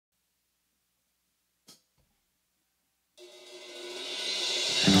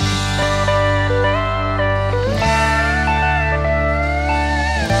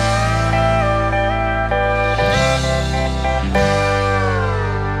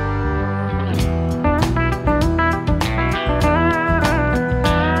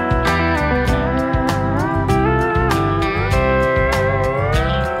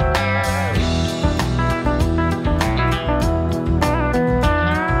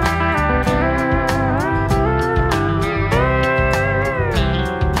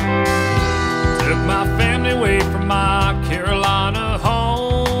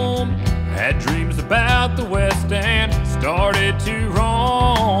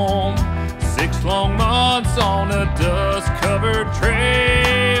us on a dust-covered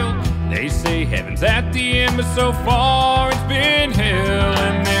trail. They say heaven's at the end, but so far it's been hell.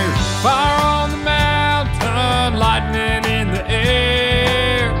 And there's fire on the mountain, lightning in the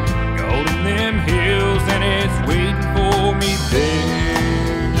air, gold in them hills, and it's waiting for me there.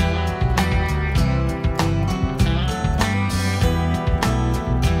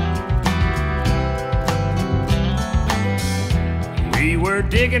 We were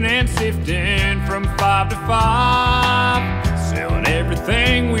digging and sifting from 5 to 5, selling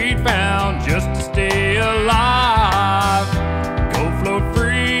everything we'd found just to stay alive. Gold flowed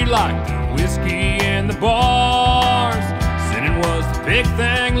free like the whiskey in the bars. Sinning was the big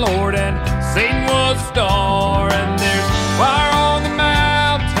thing, Lord, and Satan was the star. And there's fire on the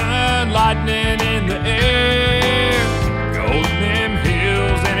mountain, lightning in the air, gold in them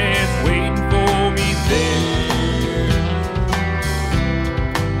hills, and it's waiting for me there.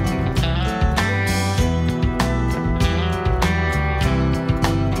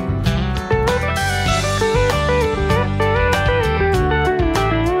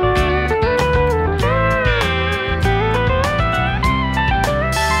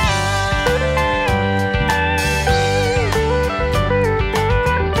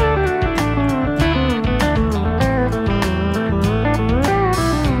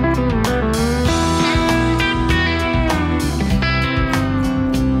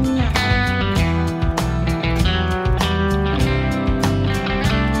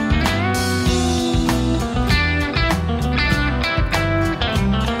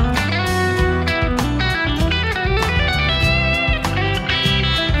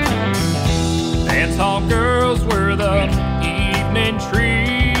 Girls were the evening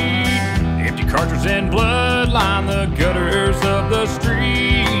treat. Empty cartridge and blood line the gutters of the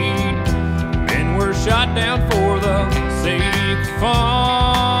street. Men were shot down for the sake of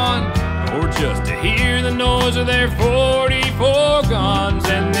fun, or just to hear the noise of their 44 guns.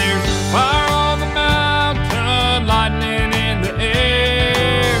 And there's fire on the mountain, lightning in the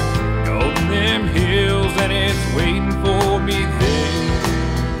air, gold in them hills, and it's waiting for me there.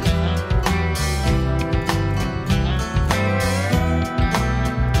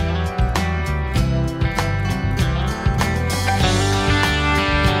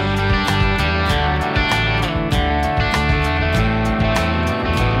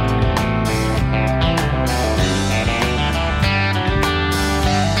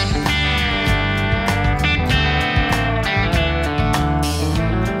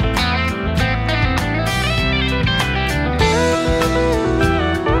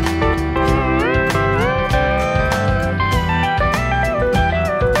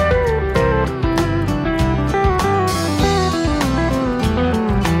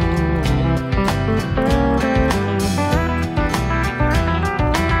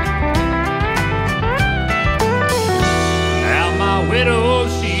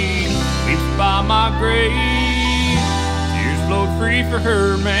 For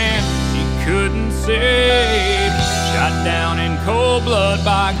her man she couldn't save, shot down in cold blood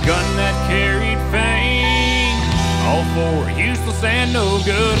by a gun that carried fame, all for a useless and no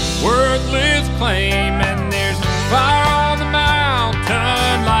good, worthless claim. And there's fire on the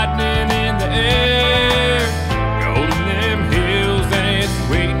mountain, lightning in the air, gold in them hills, and it's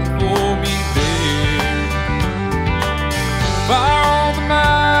waiting for me there. Fire on the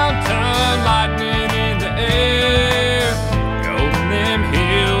mountain, lightning in the air,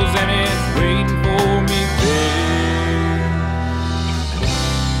 and it's waiting for me there,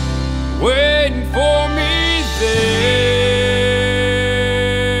 waiting for